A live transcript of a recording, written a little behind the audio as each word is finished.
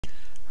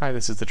Hi,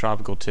 this is the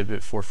Tropical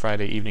Tidbit for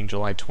Friday evening,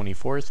 July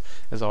 24th.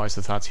 As always,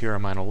 the thoughts here are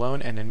mine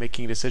alone, and in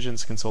making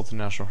decisions, consult the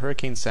National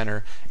Hurricane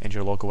Center and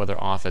your local weather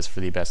office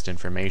for the best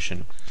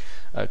information.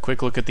 A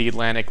quick look at the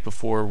Atlantic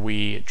before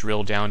we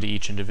drill down to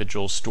each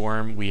individual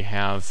storm. We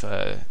have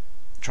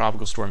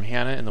Tropical Storm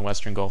Hanna in the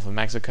western Gulf of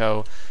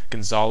Mexico,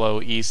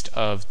 Gonzalo east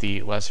of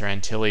the Lesser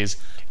Antilles,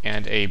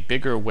 and a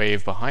bigger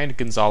wave behind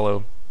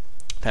Gonzalo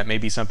that may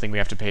be something we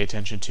have to pay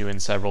attention to in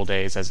several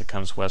days as it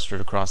comes westward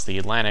across the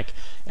Atlantic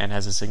and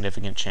has a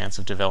significant chance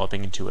of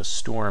developing into a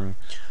storm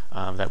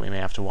that we may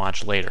have to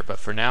watch later. But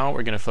for now,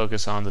 we're going to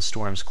focus on the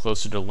storms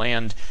closer to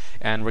land,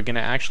 and we're going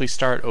to actually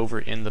start over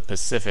in the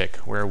Pacific,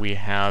 where we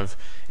have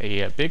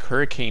a big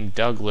Hurricane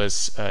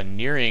Douglas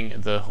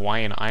nearing the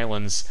Hawaiian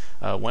Islands,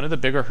 one of the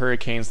bigger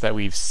hurricanes that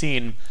we've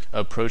seen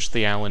approach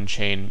the island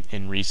chain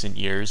in recent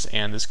years,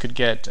 and this could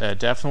get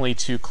definitely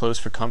too close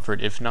for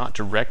comfort, if not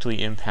directly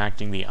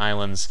impacting the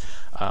islands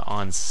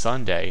on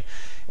Sunday.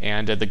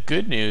 And the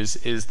good news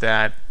is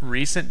that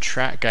recent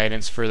track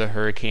guidance for the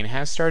hurricane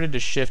has started to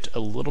shift a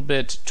little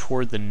bit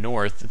toward the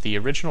north. The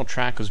original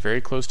track was very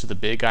close to the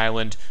Big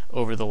Island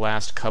over the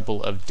last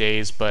couple of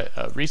days, but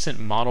recent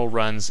model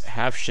runs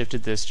have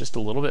shifted this just a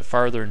little bit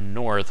farther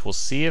north. We'll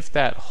see if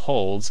that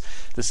holds.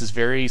 This is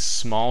very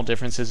small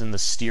differences in the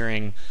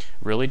steering,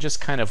 really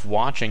just kind of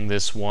watching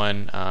this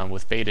one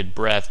with bated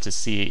breath to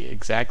see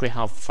exactly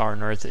how far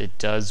north it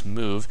does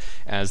move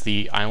as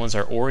the islands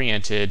are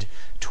oriented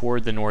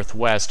toward the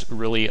northwest,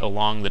 really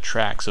along the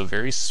track. So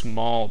very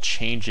small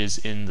changes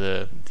in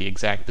the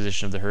exact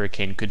position of the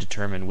hurricane could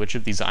determine which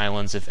of these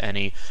islands, if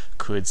any,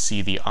 could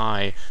see the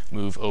eye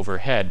move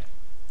overhead.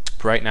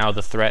 Right now,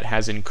 the threat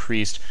has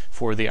increased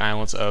for the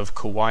islands of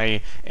Kauai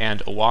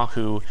and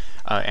Oahu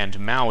and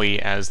Maui,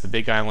 as the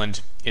Big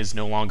Island is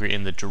no longer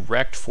in the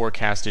direct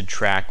forecasted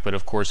track, but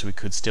of course we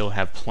could still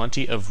have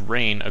plenty of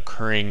rain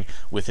occurring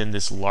within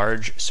this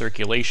large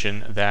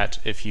circulation that,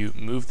 if you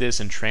move this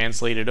and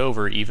translate it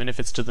over, even if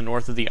it's to the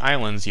north of the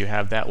islands, you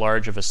have that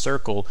large of a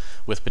circle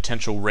with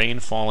potential rain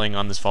falling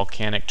on this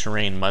volcanic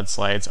terrain.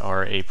 Mudslides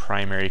are a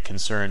primary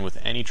concern with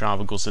any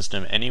tropical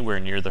system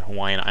anywhere near the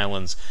Hawaiian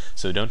Islands,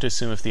 so don't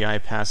assume if the eye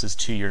passes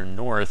to your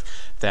north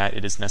that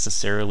it is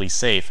necessarily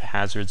safe.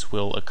 Hazards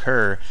will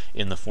occur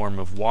in the form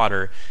of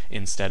water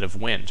instead of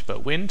wind.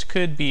 But wind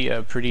could be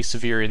pretty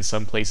severe in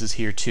some places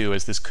here too,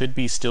 as this could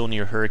be still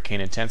near hurricane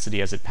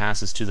intensity as it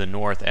passes to the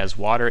north, as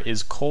water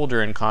is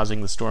colder and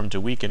causing the storm to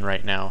weaken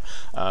right now,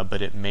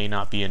 but it may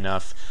not be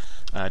enough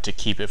to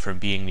keep it from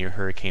being near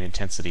hurricane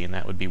intensity, and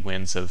that would be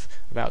winds of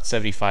about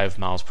 75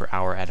 miles per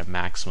hour at a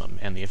maximum.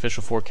 And the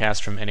official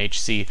forecast from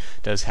NHC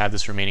does have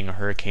this remaining a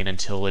hurricane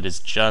until it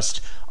is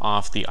just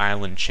off the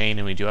island chain,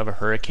 and we do have a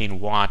hurricane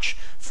watch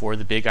for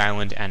the Big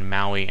Island and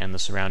Maui and the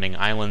surrounding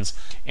islands,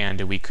 and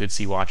we could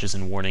see watches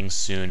and warnings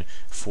soon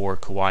for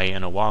Kauai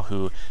and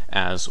Oahu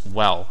as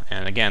well.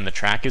 And again, the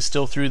track is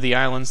still through the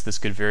islands. This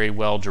could very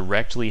well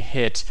directly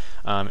hit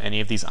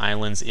any of these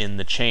islands in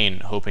the chain,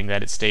 hoping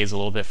that it stays a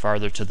little bit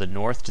farther to the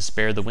north to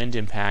spare the wind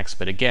impacts,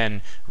 but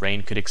again,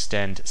 rain could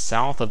extend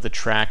south of the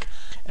track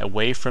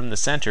away from the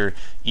center,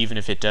 even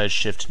if it does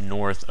shift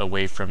north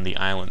away from the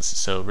islands.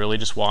 So really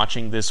just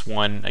watching this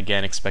one,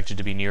 again, expected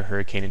to be near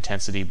hurricane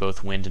intensity,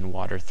 both wind and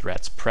water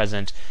threats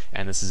present,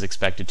 and this is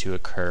expected to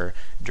occur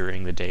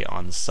during the day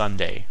on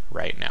Sunday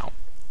right now.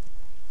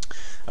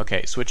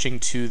 Okay, switching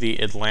to the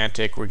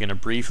Atlantic, we're going to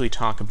briefly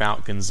talk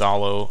about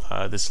Gonzalo.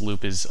 This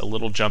loop is a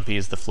little jumpy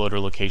as the floater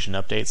location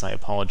updates. I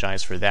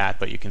apologize for that,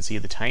 but you can see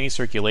the tiny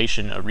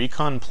circulation. A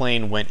recon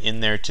plane went in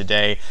there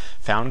today,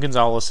 found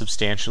Gonzalo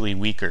substantially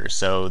weaker.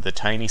 So the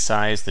tiny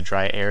size, the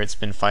dry air it's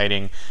been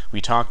fighting, we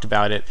talked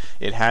about it.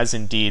 It has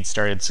indeed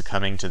started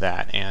succumbing to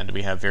that, and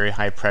we have very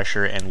high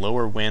pressure and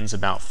lower winds,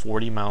 about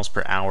 40 miles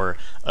per hour,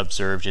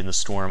 observed in the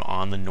storm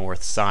on the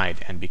north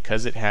side. And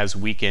because it has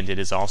weakened, it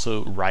is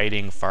also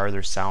riding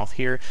farther south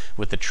here,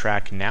 with the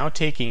track now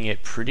taking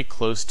it pretty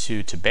close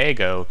to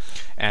Tobago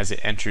as it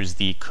enters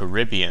the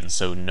Caribbean.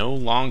 So no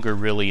longer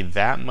really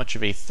that much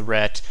of a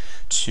threat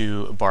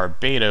to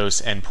Barbados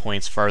and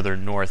points farther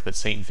north, but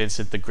St.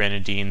 Vincent the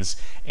Grenadines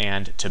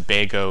and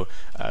Tobago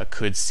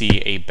could see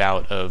a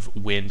bout of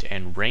wind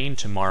and rain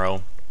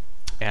tomorrow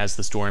as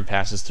the storm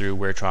passes through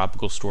where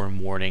tropical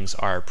storm warnings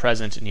are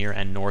present near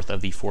and north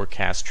of the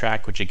forecast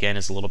track, which again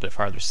is a little bit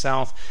farther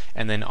south,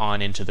 and then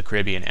on into the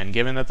Caribbean. And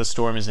given that the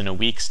storm is in a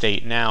weak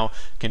state now,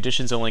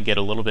 conditions only get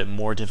a little bit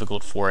more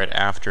difficult for it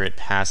after it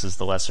passes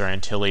the Lesser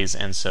Antilles,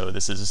 and so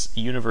this is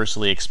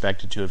universally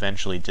expected to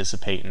eventually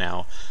dissipate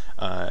now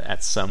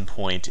at some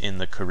point in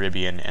the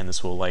Caribbean, and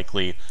this will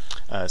likely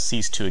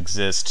cease to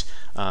exist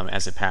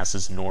as it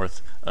passes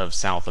north of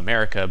South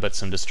America, but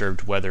some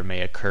disturbed weather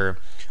may occur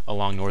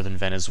along northern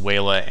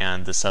Venezuela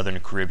and the southern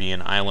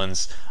Caribbean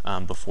islands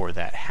before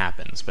that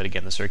happens. But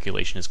again, the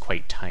circulation is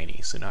quite tiny,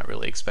 so not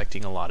really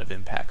expecting a lot of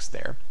impacts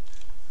there.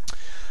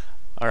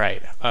 All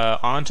right,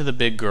 on to the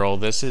big girl.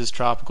 This is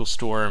Tropical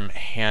Storm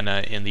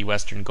Hanna in the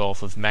western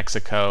Gulf of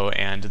Mexico,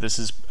 and this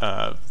is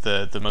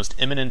the most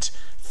imminent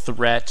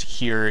threat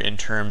here in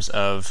terms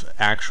of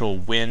actual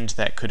wind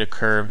that could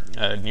occur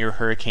near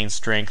hurricane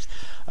strength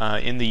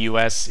in the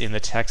U.S. in the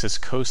Texas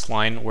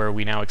coastline, where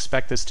we now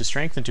expect this to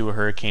strengthen to a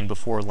hurricane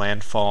before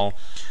landfall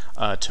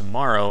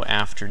tomorrow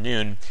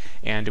afternoon.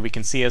 And we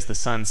can see as the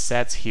sun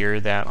sets here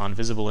that on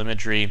visible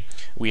imagery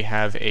we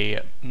have a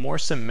more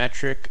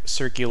symmetric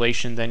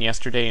circulation than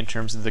yesterday in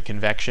terms of the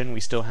convection. We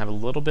still have a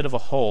little bit of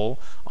a hole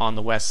on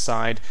the west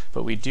side,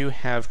 but we do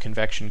have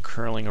convection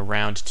curling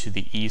around to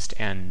the east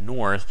and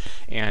north,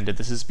 and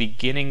this is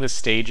beginning the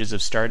stages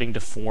of starting to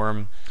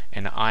form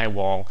an eye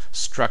wall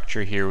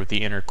structure here, with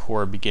the inner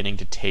core beginning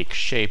to take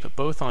shape,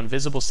 both on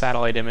visible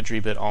satellite imagery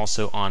but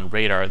also on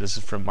radar. This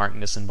is from Mark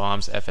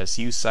Nissenbaum's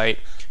FSU site.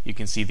 You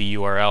can see the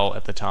URL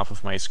at the top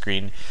of my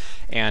screen,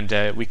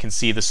 and we can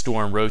see the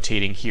storm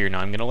rotating here. Now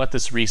I'm going to let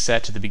this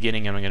reset to the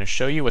beginning, and I'm going to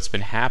show you what's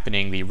been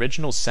happening. The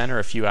original center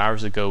a few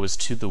hours ago was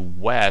to the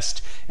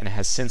west and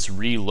has since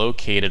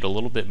relocated a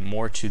little bit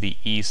more to the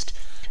east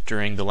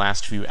during the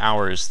last few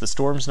hours. The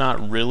storm's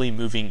not really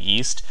moving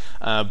east,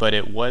 but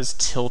it was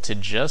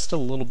tilted just a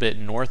little bit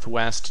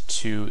northwest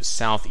to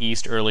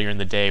southeast earlier in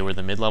the day, where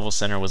the mid-level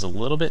center was a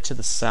little bit to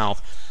the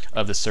south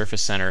of the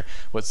surface center.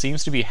 What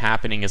seems to be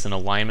happening is an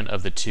alignment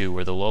of the two,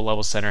 where the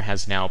low-level center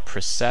has now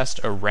precessed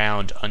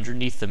around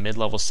underneath the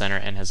mid-level center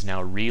and has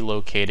now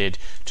relocated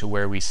to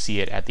where we see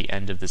it at the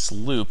end of this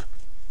loop.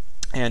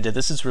 And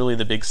this is really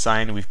the big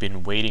sign we've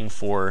been waiting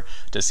for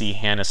to see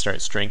Hanna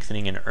start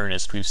strengthening in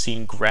earnest. We've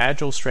seen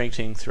gradual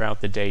strengthening throughout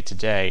the day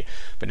today,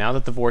 but now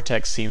that the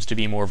vortex seems to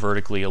be more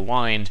vertically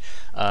aligned,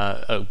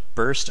 a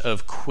burst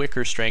of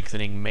quicker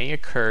strengthening may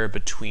occur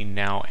between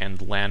now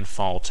and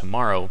landfall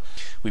tomorrow.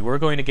 We were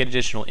going to get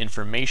additional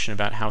information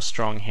about how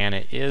strong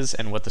Hanna is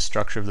and what the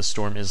structure of the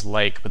storm is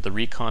like, but the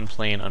recon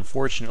plane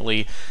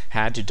unfortunately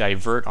had to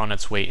divert on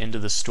its way into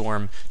the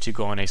storm to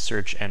go on a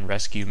search and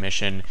rescue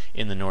mission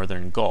in the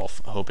northern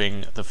Gulf,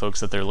 hoping the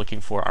folks that they're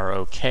looking for are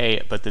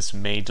okay, but this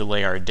may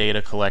delay our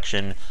data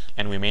collection,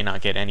 and we may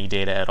not get any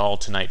data at all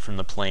tonight from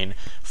the plane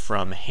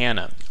from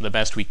Hanna. The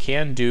best we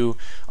can do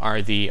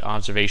are the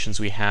observations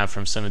we have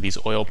from some of these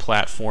oil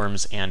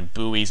platforms and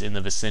buoys in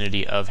the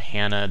vicinity of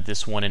Hanna.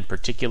 This one in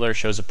particular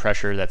shows a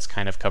pressure that's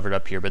kind of covered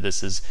up here, but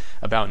this is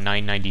about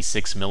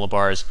 996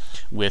 millibars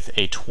with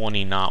a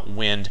 20-knot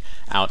wind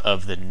out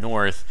of the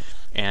north.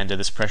 And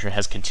this pressure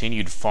has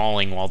continued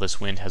falling while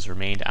this wind has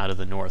remained out of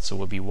the north. So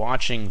we'll be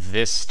watching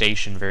this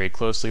station very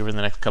closely over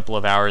the next couple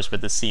of hours,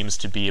 but this seems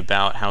to be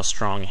about how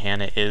strong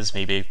Hanna is,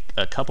 maybe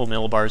a couple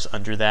millibars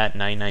under that,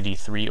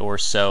 993 or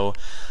so.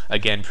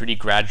 Again, pretty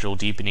gradual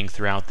deepening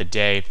throughout the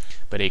day,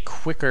 but a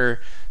quicker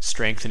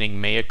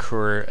strengthening may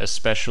occur,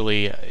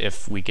 especially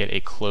if we get a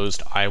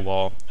closed eye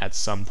wall at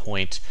some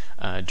point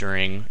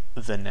during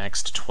the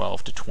next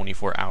 12 to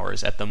 24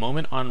 hours. At the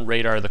moment on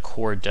radar, the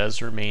core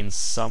does remain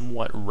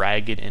somewhat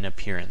ragged in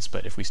appearance,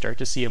 but if we start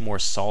to see a more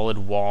solid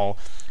wall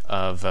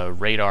of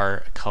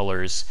radar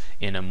colors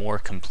in a more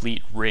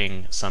complete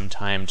ring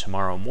sometime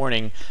tomorrow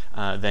morning,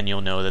 then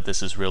you'll know that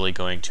this is really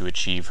going to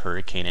achieve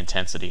hurricane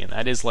intensity, and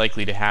that is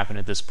likely to happen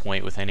at this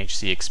point, with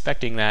NHC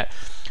expecting that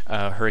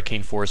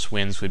hurricane force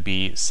winds would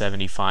be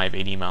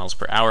 75-80 miles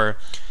per hour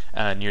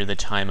near the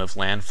time of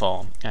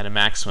landfall at a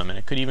maximum, and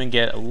it could even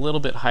get a little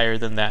bit higher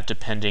than that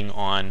depending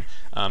on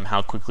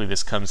how quickly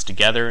this comes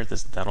together.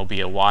 That'll be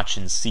a watch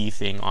and see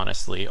thing,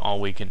 honestly. All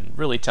we can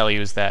really tell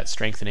you is that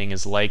strengthening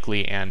is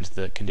likely, and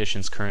the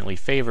conditions currently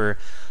favor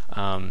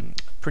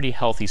pretty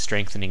healthy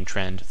strengthening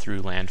trend through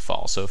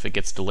landfall. So if it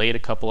gets delayed a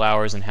couple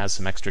hours and has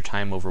some extra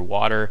time over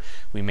water,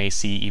 we may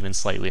see even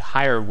slightly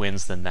higher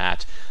winds than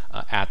that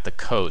at the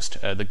coast.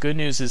 The good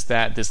news is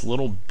that this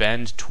little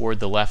bend toward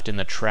the left in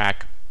the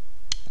track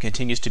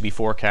continues to be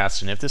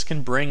forecast, and if this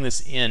can bring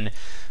this in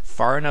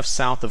far enough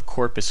south of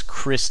Corpus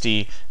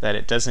Christi that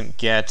it doesn't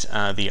get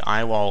the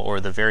eye wall or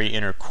the very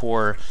inner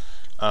core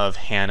of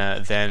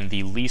Hanna, then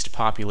the least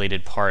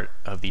populated part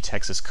of the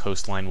Texas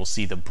coastline will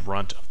see the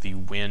brunt of the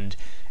wind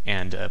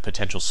and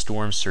potential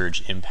storm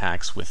surge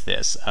impacts with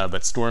this.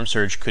 But storm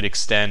surge could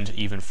extend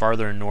even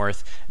farther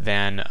north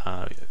than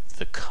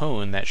the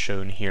cone that's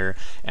shown here,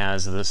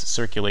 as the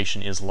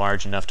circulation is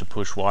large enough to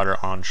push water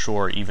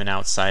onshore even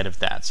outside of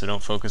that. So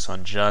don't focus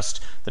on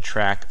just the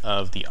track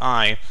of the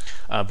eye,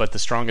 but the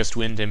strongest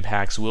wind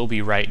impacts will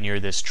be right near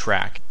this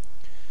track.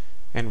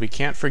 And we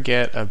can't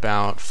forget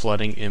about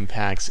flooding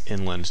impacts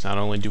inland. Not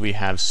only do we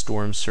have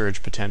storm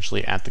surge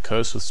potentially at the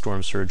coast with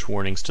storm surge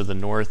warnings to the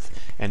north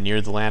and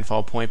near the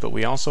landfall point, but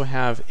we also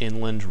have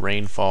inland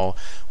rainfall,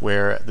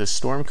 where the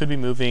storm could be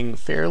moving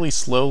fairly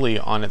slowly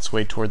on its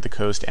way toward the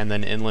coast and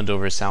then inland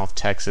over South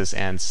Texas,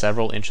 and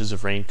several inches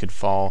of rain could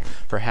fall,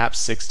 perhaps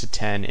 6 to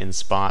 10 in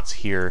spots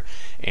here,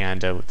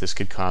 and this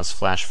could cause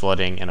flash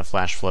flooding, and a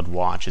flash flood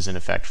watch is in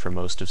effect for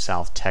most of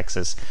South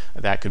Texas.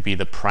 That could be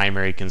the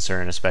primary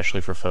concern,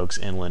 especially for folks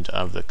inland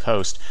of the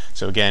coast.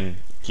 So again,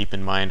 keep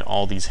in mind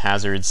all these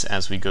hazards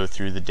as we go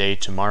through the day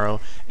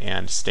tomorrow,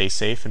 and stay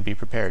safe and be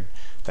prepared.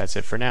 That's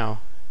it for now.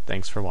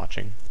 Thanks for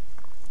watching.